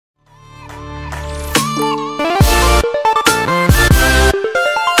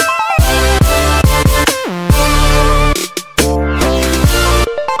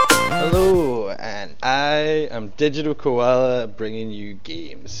of Digital Koala bringing you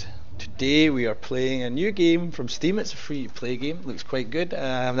games. Today we are playing a new game from Steam. It's a free to play game. Looks quite good.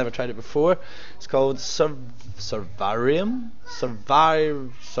 I've never tried it before. It's called Survarium.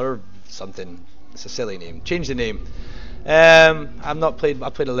 Something. It's a silly name. Change the name. I've not played. I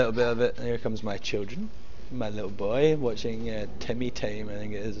played a little bit of it. And here comes my children. My little boy watching Timmy Time, I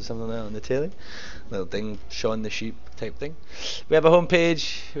think it is, or something like that on the telly. Little thing, Shaun the Sheep type thing. We have a home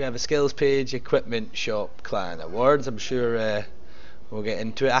page, we have a skills page, equipment, shop, clan, awards. I'm sure we'll get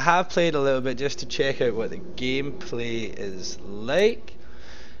into it. I have played a little bit just to check out what the gameplay is like,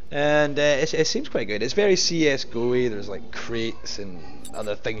 and it seems quite good. It's very CSGo-y. There's like crates and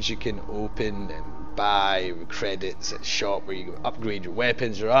other things you can open and buy with credits at shop where you upgrade your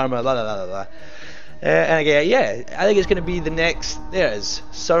weapons, your armor, blah blah blah blah. And again, yeah, I think it's going to be the next. There it is,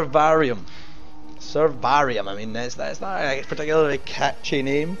 Survarium. Survarium. I mean, that's not a particularly catchy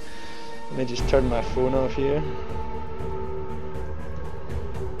name. Let me just turn my phone off here.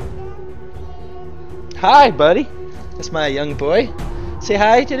 Hi, buddy. That's my young boy. Say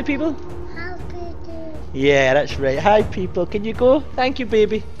hi to the people. Hi, people. Yeah, that's right. Hi, people. Can you go? Thank you,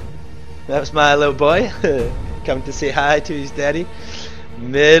 baby. That's my little boy. Come to say hi to his daddy.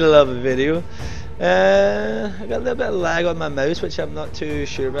 Middle of a video. I got a little bit of lag on my mouse, which I'm not too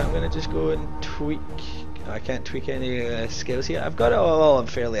sure about. I'm gonna just go and tweak. I can't tweak any skills here. I've got it all on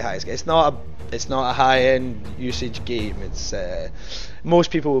fairly high scale. It's not a high-end usage game. It's most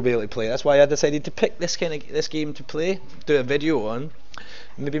people will be able to play. That's why I decided to pick this game to play, do a video on,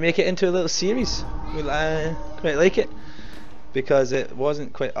 maybe make it into a little series. I quite like it because it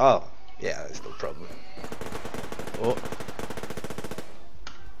wasn't quite. Oh, yeah, that's no problem. Oh.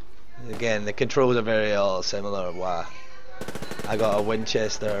 Again, the controls are very all similar. Wow. I got a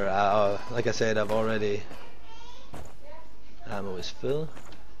Winchester. Like I said, I've already. Ammo is full.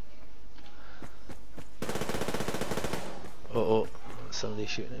 Oh, somebody's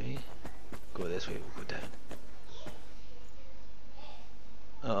shooting at me. Go this way, we'll go down.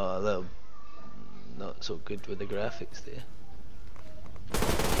 Oh, a little. Not so good with the graphics there.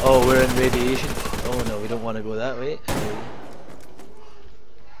 Oh, we're in radiation. Oh no, we don't want to go that way.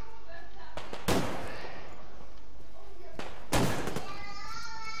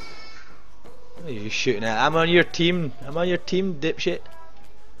 What are you shooting at? I'm on your team. I'm on your team, dipshit.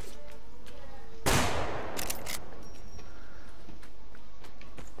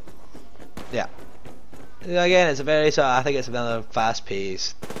 Yeah. Again, it's a very I think it's another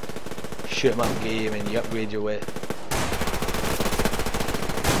fast-paced shoot 'em up game, and you upgrade your way.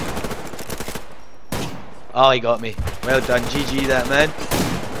 Oh, he got me. Well done, GG that man.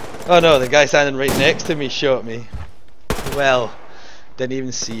 Oh no, the guy standing right next to me shot me. Well. Didn't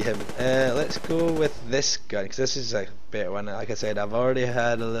even see him. Let's go with this gun because this is a better one. Like I said, I've already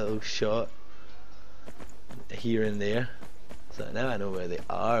had a little shot here and there, so now I know where they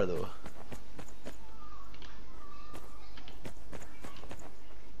are though.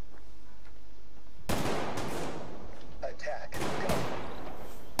 Attack.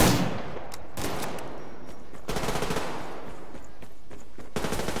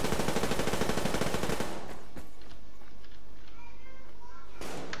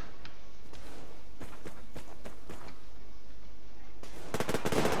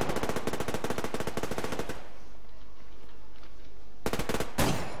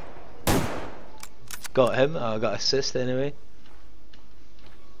 Got him. Oh, I got assist anyway.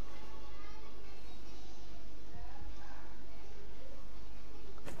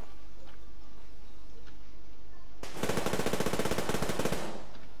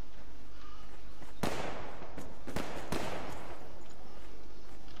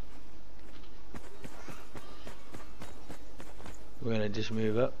 We're gonna just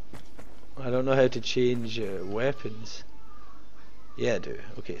move up. I don't know how to change weapons. Yeah, I do.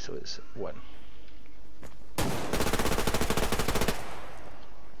 Okay, so it's 1.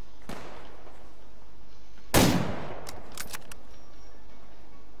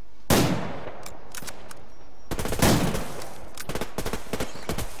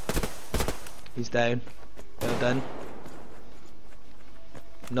 He's down. Well done.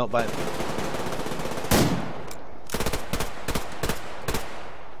 Not bad.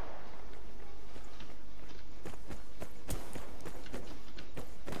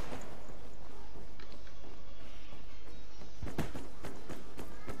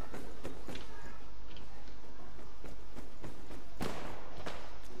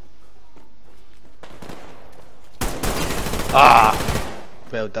 Ah!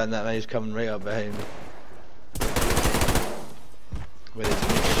 Well done, that man is coming right up behind me. With his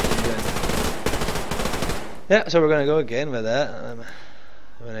machine gun. Yeah, so we're gonna go again with that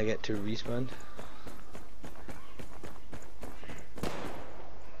when I get to respawn.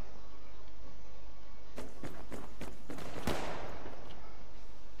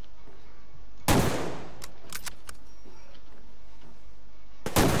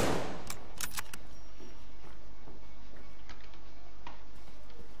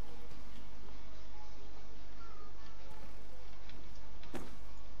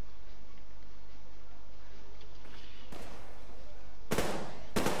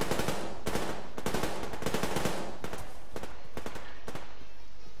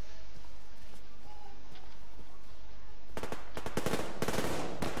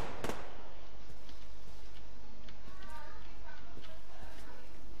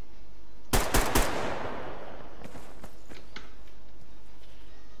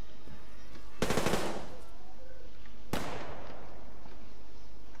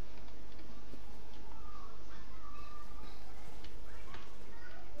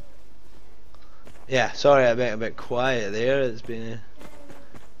 Yeah, sorry I went a bit quiet there. It's been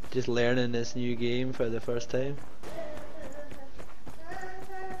just learning this new game for the first time.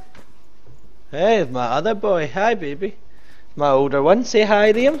 Hey, it's my other boy. Hi, baby. My older one. Say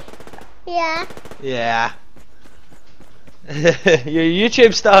hi, Liam. Yeah. Yeah. You're a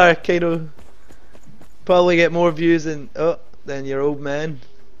YouTube star, Kato. Probably get more views than your old man.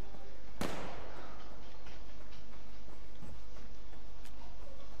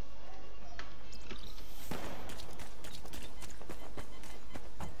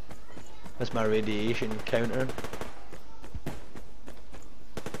 That's my radiation counter.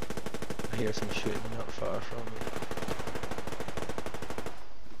 I hear some shooting not far from me.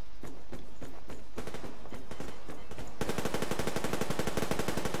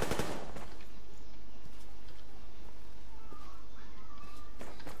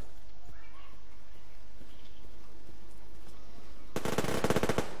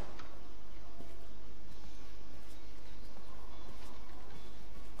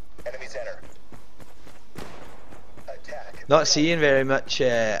 Enemy center. Attack. Not seeing very much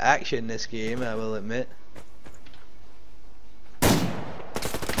action in this game, I will admit.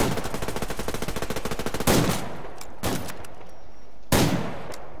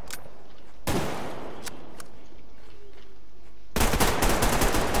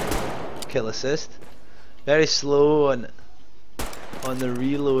 Kill assist. Very slow on the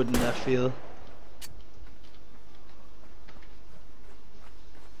reloading, I feel.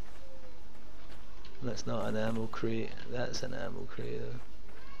 That's not an ammo crate. That's an ammo crate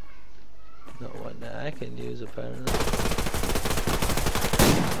though. Not one that I can use apparently.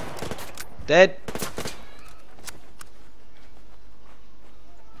 Dead.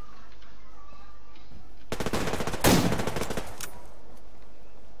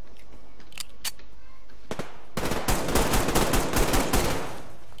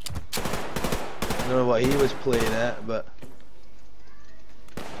 I don't know what he was playing at, but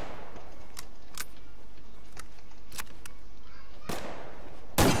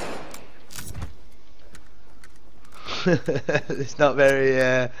it's not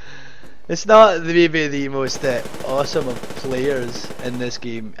very it's not maybe the most awesome of players in this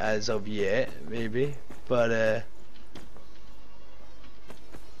game as of yet, maybe, but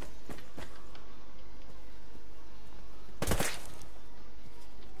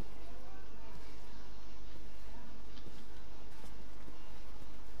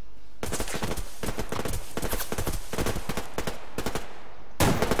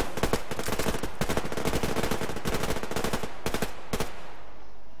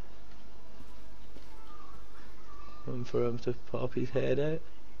for him to pop his head out.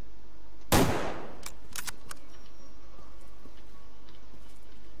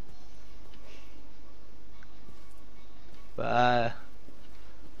 But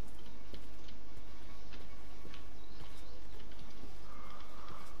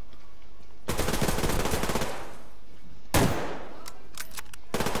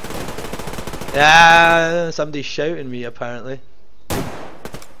yeah, somebody's shouting me apparently.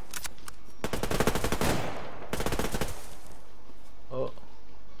 Oh.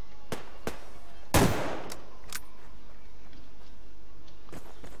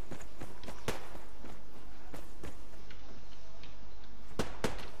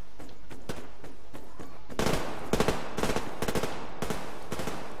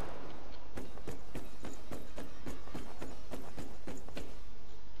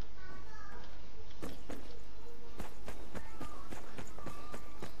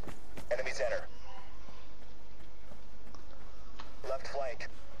 Enemy center. Left flank.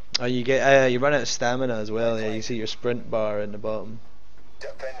 Oh, you get you run out of stamina as well. Yeah, you see your sprint bar in the bottom.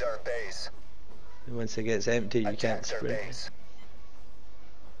 Defend our base. And once it gets empty, you can't Attack our sprint. base.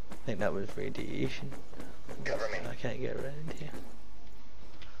 I think that was radiation. Cover me. I can't get around here.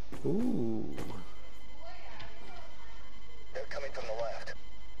 Ooh. They're coming from the left.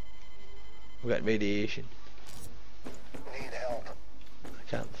 We got radiation. Need help. I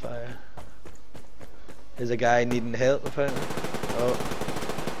can't fire. There's a guy needing help apparently. Oh.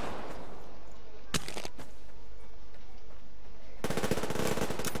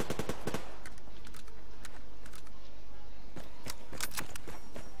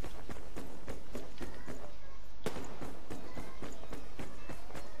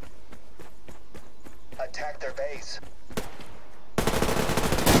 Attack their base.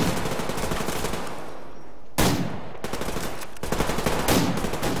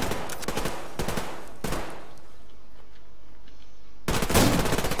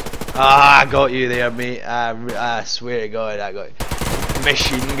 Ah, I got you there, mate. I swear to God, I got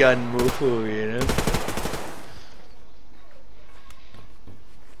machine gun mofo, you know.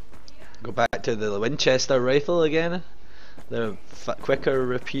 go back to the Winchester rifle again, the quicker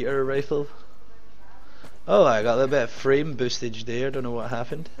repeater rifle. Oh, I got a little bit of frame boostage there. Don't know what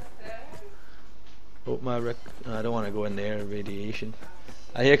happened. Hope my no, I don't want to go in there. Radiation.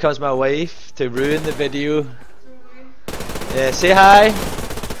 And here comes my wife to ruin the video. Yeah, say hi.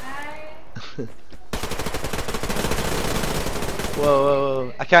 Hi. Whoa, whoa,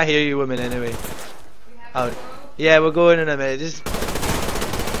 whoa! I can't hear you, women. Anyway. Oh, yeah, we're going in a minute. Just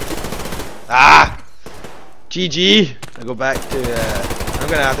GG. I go back to. I'm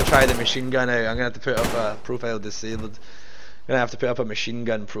gonna have to try the machine gun out. I'm gonna have to put up a profile disabled. I'm gonna have to put up a machine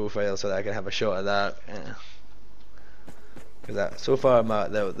gun profile so that I can have a shot at that. Yeah. Cause that, so far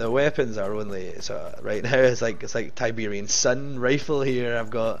the weapons are only right now it's like Tiberian Sun rifle here I've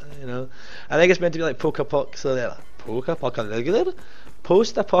got, you know. I think it's meant to be like Post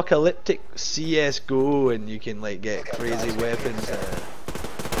Apocolyptic CSGo, and you can like get crazy weapons.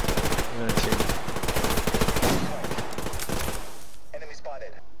 Enemy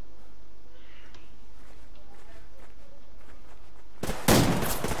spotted.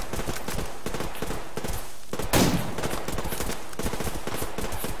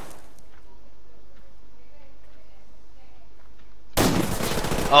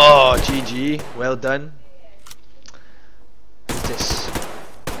 Oh, GG, well done. Just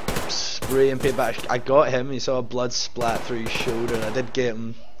spray and paint back. I got him. He saw blood splat through his shoulder. I did get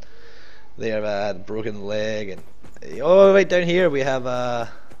him there. I had a broken leg, and oh, right down here we have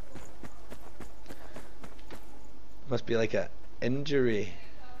a must be like a injury.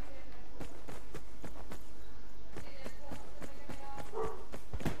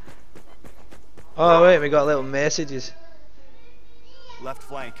 Oh wait, we got little messages. Left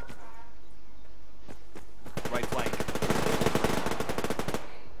flank. Right flank.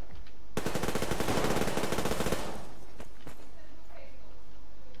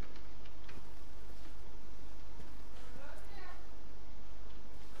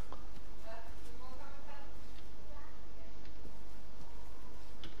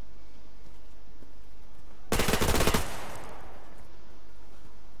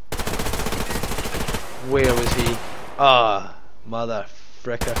 Where was he? Ah, mother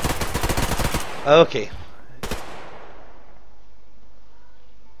fricker. Okay.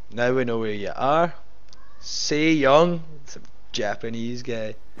 Now we know where you are. Say Young. It's a Japanese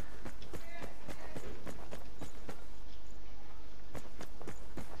guy.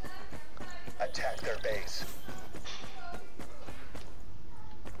 Attack their base.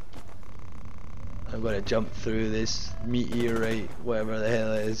 I'm gonna jump through this meteorite, whatever the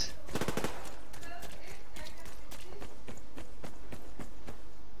hell it is.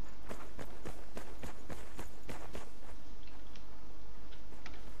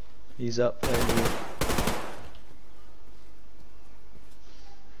 He's up there.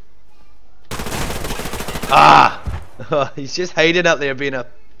 Ah! He's just hiding up there being a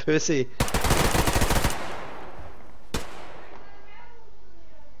pussy.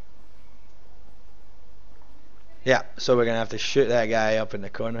 Yeah, so we're gonna have to shoot that guy up in the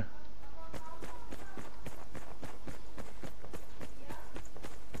corner.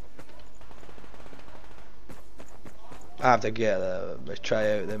 I have to get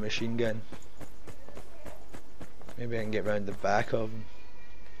try out the machine gun. Maybe I can get round the back of him.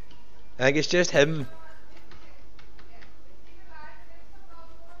 I think it's just him.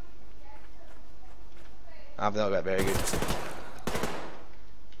 I've not got very good.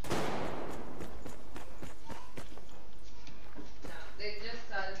 They just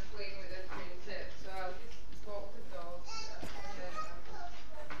started playing with their screen tip, so I'll just walk the dog.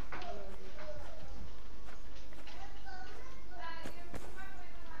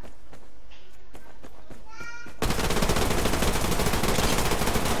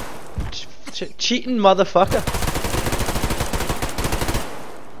 Cheating motherfucker.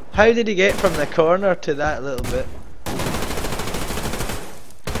 How did he get from the corner to that little bit?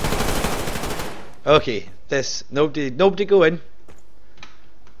 Okay, this nobody go in.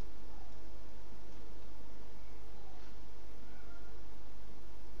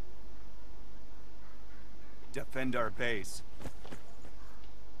 Defend our base.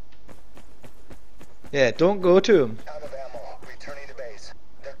 Yeah, don't go to him. Out of ammo. Returning to base.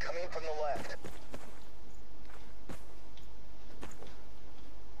 They're coming from the left.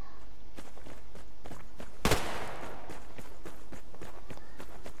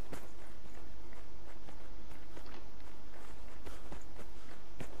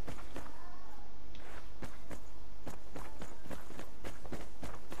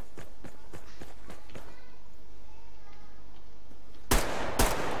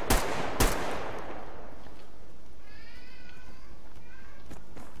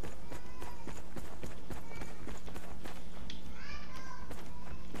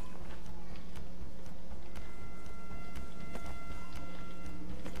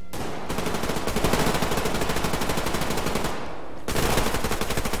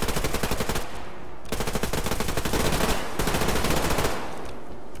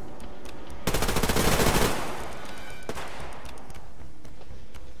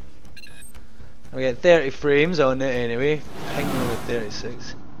 We get 30 frames on it anyway. Ping with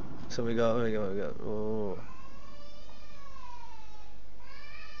 36. So we got. Oh.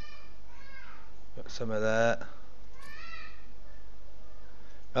 Got some of that.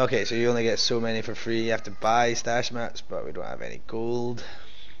 Okay, so you only get so many for free. You have to buy stash mats, but we don't have any gold.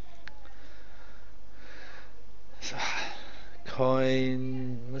 So,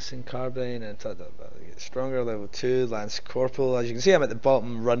 coin, missing carbine, and get stronger, level 2, Lance Corporal. As you can see, I'm at the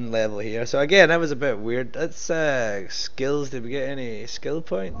bottom run level here. So again, that was a bit weird. That's skills. Did we get any skill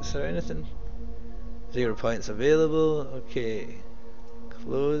points or anything? 0 points available. Okay.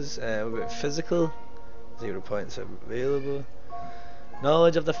 Close. What about physical? 0 points available.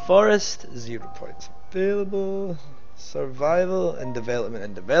 Knowledge of the forest, 0 points available. Survival and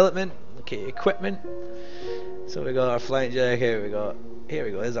development. Okay, equipment. So we got our flight jacket. Here we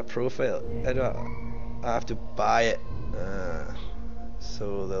go. There's a profile. I have to buy it.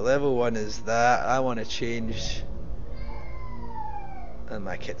 So the level 1 is that. I want to change. And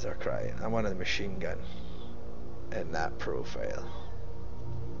my kids are crying. I want a machine gun in that profile.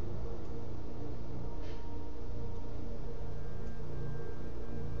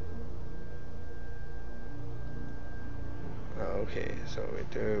 Okay, so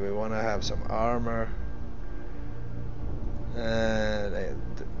we want to have some armor, and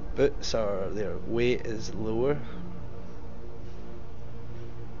the boots their weight is lower.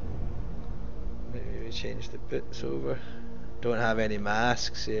 Maybe we change the boots over. Don't have any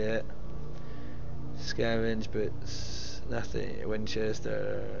masks yet. Scavenge boots, nothing.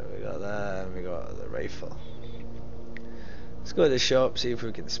 Winchester, we got that, and we got the rifle. Let's go to the shop, see if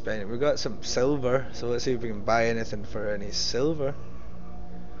we can spend it. We've got some silver, so let's see if we can buy anything for any silver.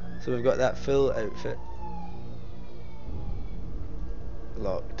 So we've got that full outfit.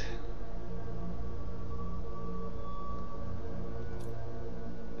 Locked.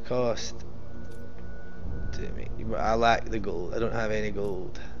 Cost. I lack the gold. I don't have any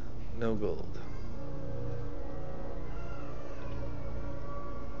gold. No gold.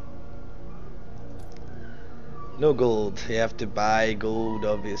 No gold. You have to buy gold,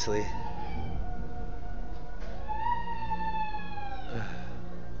 obviously.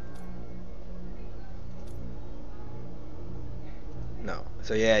 No.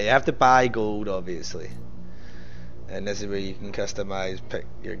 So yeah, you have to buy gold, obviously. And this is where you can customize, pick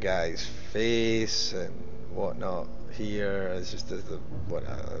your guy's face and whatnot. Here, it's just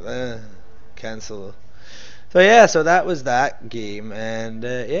the cancel. So yeah, so that was that game, and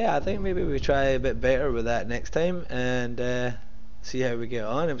yeah, I think maybe we try a bit better with that next time, and see how we get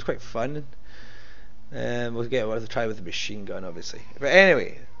on. It was quite fun, and we'll try with the machine gun, obviously. But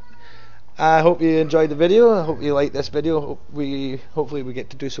anyway, I hope you enjoyed the video. I hope you liked this video. Hopefully we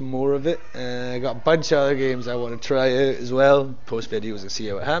get to do some more of it. I got a bunch of other games I want to try out as well. Post videos and see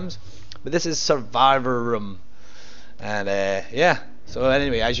how it happens. But this is Survarium, and yeah. So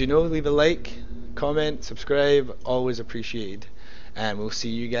anyway, as you know, leave a like, comment, subscribe, always appreciated, and we'll see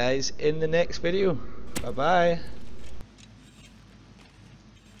you guys in the next video. Bye bye.